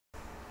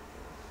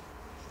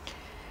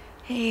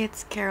Hey,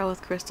 it's Carol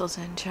with Crystals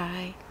and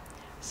Chai.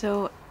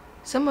 So,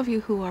 some of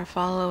you who are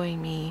following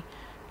me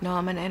know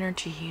I'm an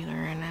energy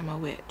healer and I'm a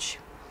witch.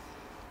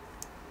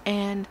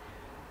 And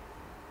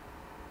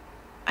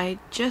I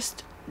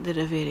just did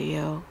a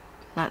video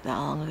not that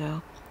long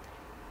ago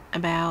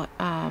about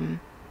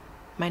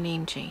my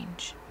name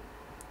change.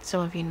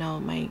 Some of you know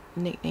my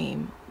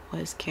nickname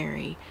was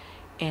Carrie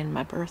and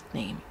my birth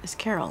name is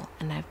Carol,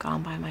 and I've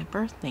gone by my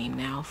birth name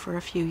now for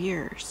a few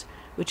years,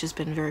 which has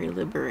been very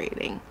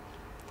liberating.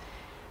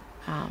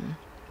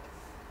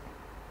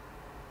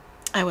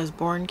 I was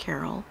born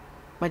Carol.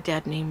 My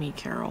dad named me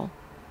Carol.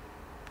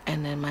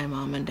 And then my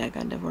mom and dad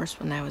got divorced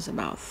when I was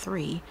about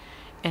 3.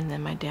 And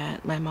then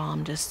my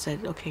mom just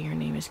said, okay, your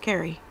name is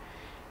Carrie.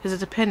 Because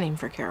it's a pen name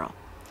for Carol.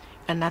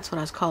 And that's what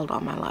I was called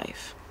all my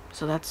life.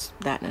 So that's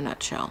that in a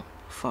nutshell.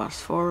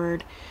 Fast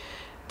forward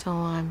till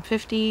I'm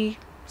 50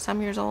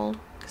 some years old.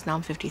 Because now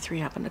I'm 53,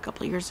 happened a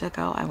couple of years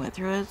ago. I went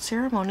through a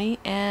ceremony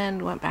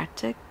and went back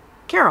to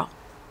Carol.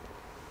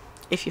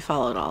 If you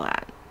followed all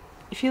that.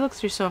 If you look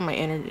through some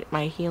of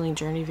my healing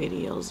journey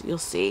videos, you'll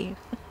see.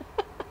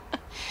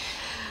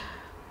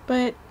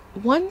 But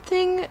one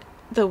thing,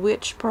 the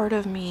witch part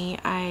of me,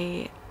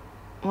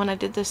 when I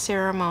did the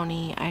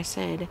ceremony, I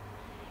said,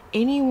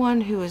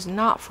 anyone who is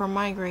not for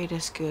my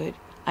greatest good,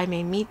 I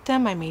may meet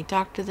them, I may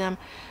talk to them,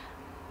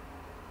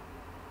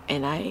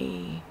 and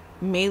I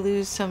may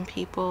lose some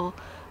people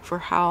for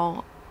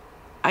how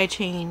I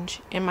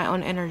change in my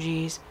own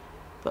energies,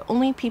 but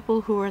only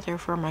people who are there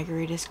for my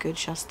greatest good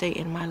shall stay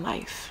in my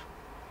life.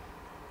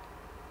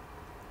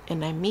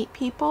 And I meet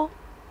people,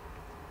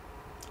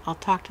 I'll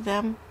talk to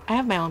them. I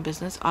have my own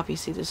business.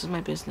 Obviously, this is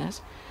my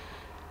business.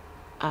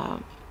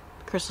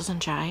 Crystals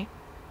and Chai.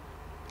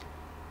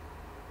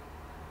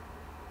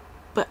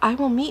 But I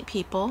will meet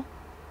people,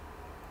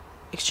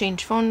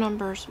 exchange phone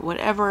numbers,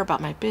 whatever, about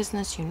my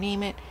business, you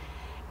name it,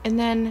 and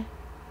then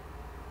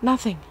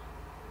nothing.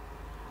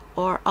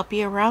 Or I'll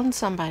be around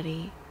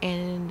somebody,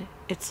 and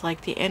it's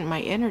like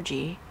my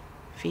energy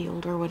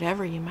field, or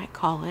whatever you might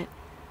call it,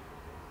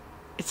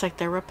 it's like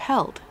they're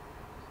repelled.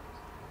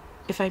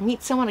 If I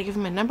meet someone, I give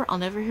them a number, I'll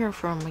never hear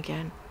from them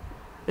again.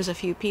 There's a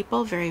few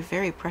people, very,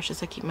 very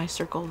precious. I keep my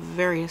circle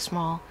very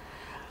small,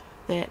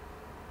 that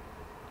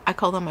I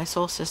call them my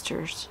soul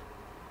sisters.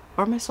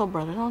 Or my soul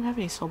brothers. I don't have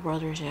any soul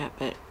brothers yet,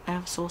 but I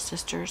have soul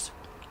sisters.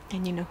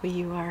 And you know who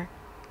you are.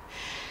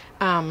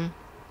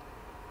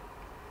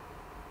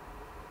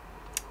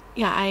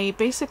 Yeah, I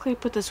basically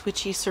put this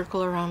witchy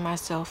circle around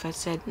myself. I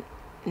said,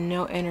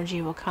 no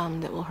energy will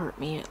come that will hurt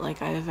me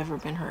like I have ever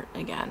been hurt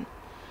again.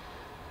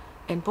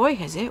 And boy,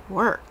 has it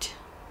worked.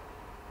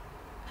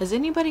 Has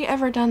anybody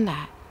ever done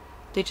that?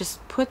 They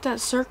just put that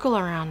circle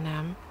around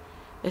them.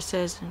 It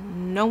says,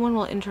 no one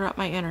will interrupt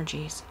my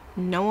energies.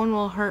 No one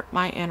will hurt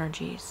my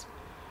energies.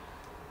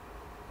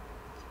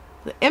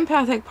 The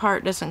empathic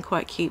part doesn't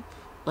quite keep,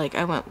 like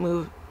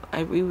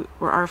we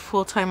were our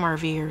full-time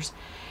RVers,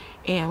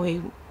 and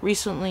we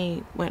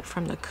recently went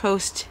from the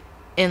coast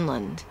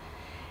inland.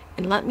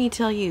 And let me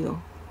tell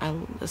you,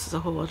 this is a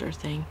whole other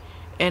thing,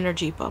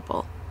 energy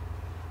bubble.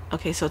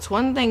 Okay, so it's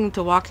one thing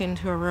to walk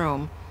into a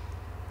room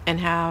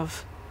and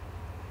have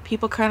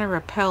people kind of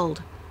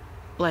repelled,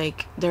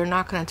 like they're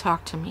not going to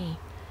talk to me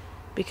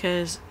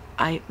because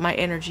my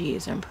energy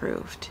is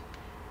improved.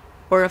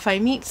 Or if I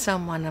meet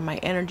someone and my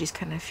energy's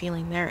kind of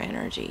feeling their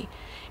energy,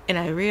 and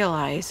I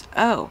realize,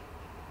 oh,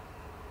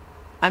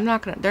 I'm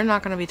not going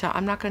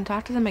to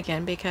talk to them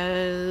again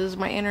because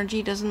my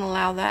energy doesn't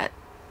allow that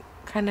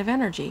kind of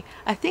energy.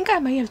 I think I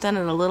may have done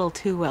it a little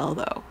too well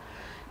though.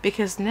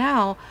 Because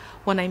now,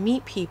 when I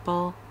meet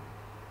people,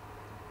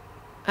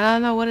 I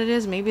don't know what it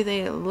is. Maybe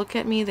they look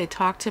at me, they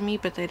talk to me,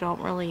 but they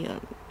don't really,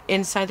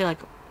 inside they're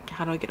like,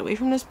 how do I get away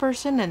from this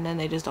person? And then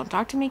they just don't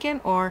talk to me again.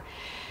 Or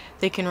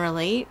they can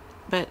relate,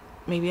 but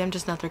maybe I'm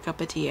just not their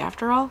cup of tea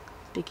after all.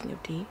 Speaking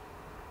of tea.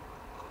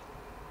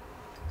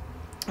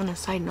 On a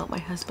side note, my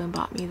husband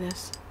bought me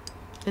this.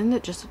 Isn't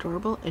it just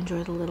adorable?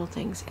 Enjoy the little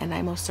things. And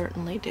I most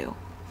certainly do.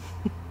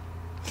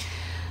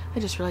 I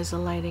just realized the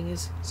lighting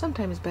is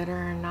sometimes better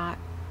or not.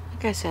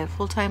 Like I said,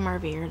 full-time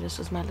RVer, this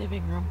is my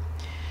living room.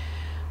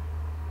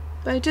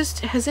 But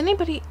has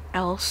anybody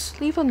else,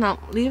 leave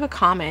a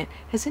comment,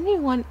 has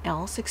anyone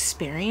else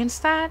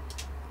experienced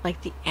that?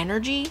 Like the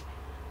energy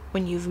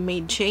when you've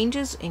made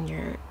changes in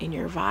your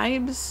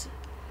vibes?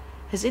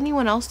 Has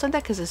anyone else done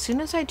that? Because as soon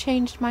as I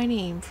changed my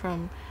name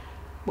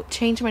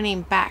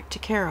back to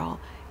Carol,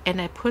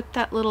 and I put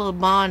that little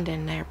bond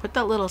in there, put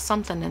that little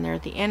something in there,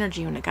 the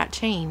energy when it got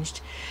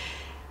changed,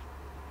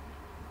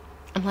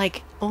 I'm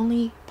like,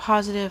 only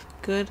positive,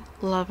 good,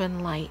 love,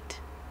 and light.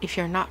 If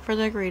you're not for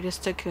the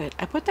greatest of good.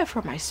 I put that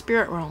for my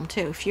spirit realm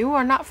too. If you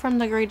are not from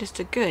the greatest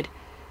of good,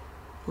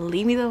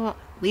 leave me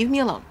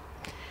alone.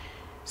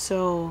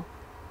 So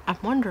I'm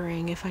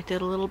wondering if I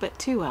did a little bit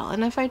too well.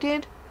 And if I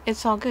did,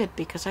 it's all good,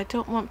 because I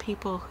don't want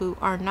people who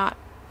are not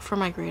for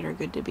my greater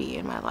good to be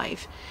in my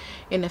life.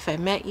 And if I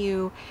met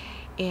you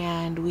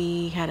and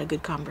we had a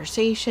good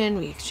conversation.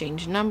 We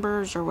exchanged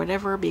numbers or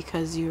whatever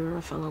because you're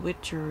a fellow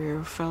witch or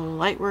you're a fellow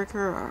light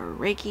worker or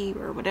Reiki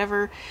or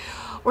whatever,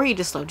 or you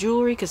just love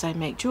jewelry because I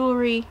make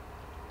jewelry.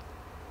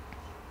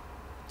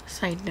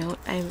 Side note,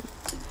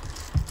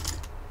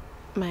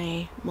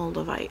 my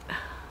moldavite.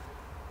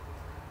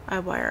 I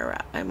wire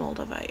wrap my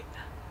moldavite.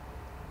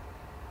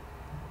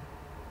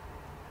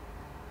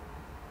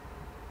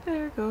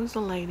 There goes the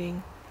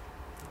lighting.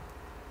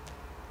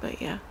 But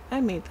yeah,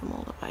 I made the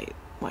moldavite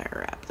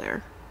wire wrap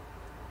there.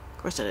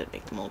 Of course I didn't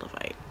make the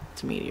moldavite.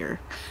 It's a meteor.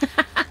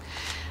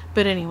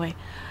 But anyway,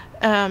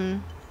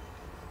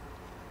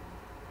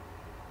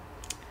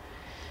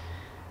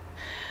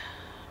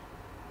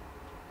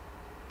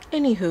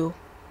 anywho,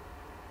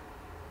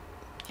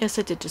 yes,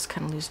 I did just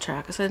kind of lose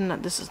track. I said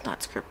this is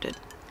not scripted.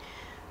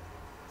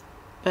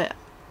 But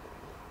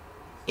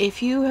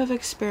if you have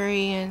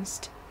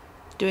experienced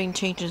doing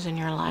changes in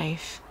your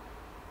life,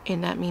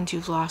 and that means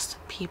you've lost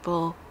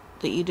people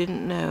that you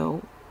didn't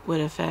know would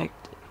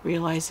affect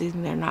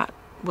realizing they're not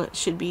what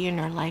should be in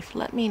your life,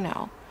 let me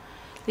know.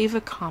 Leave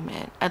a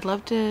comment. I'd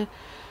love to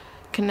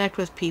connect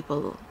with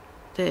people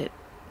that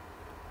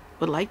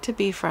would like to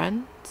be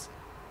friends.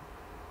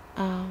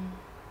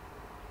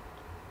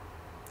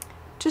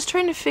 Just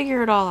trying to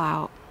figure it all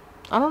out.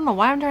 I don't know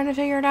why I'm trying to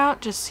figure it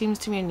out. Just seems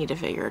to me I need to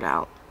figure it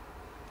out.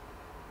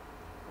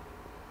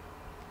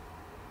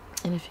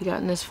 And if you've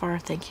gotten this far,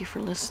 thank you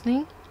for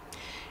listening.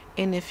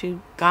 And if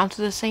you've gone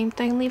through the same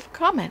thing, leave a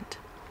comment.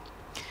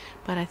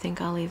 But I think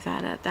I'll leave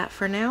that at that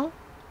for now.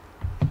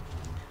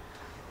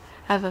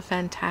 Have a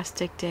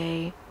fantastic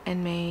day,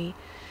 and may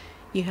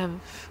you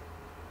have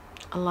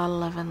a lot of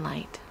love and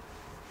light.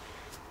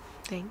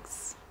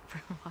 Thanks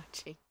for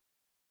watching.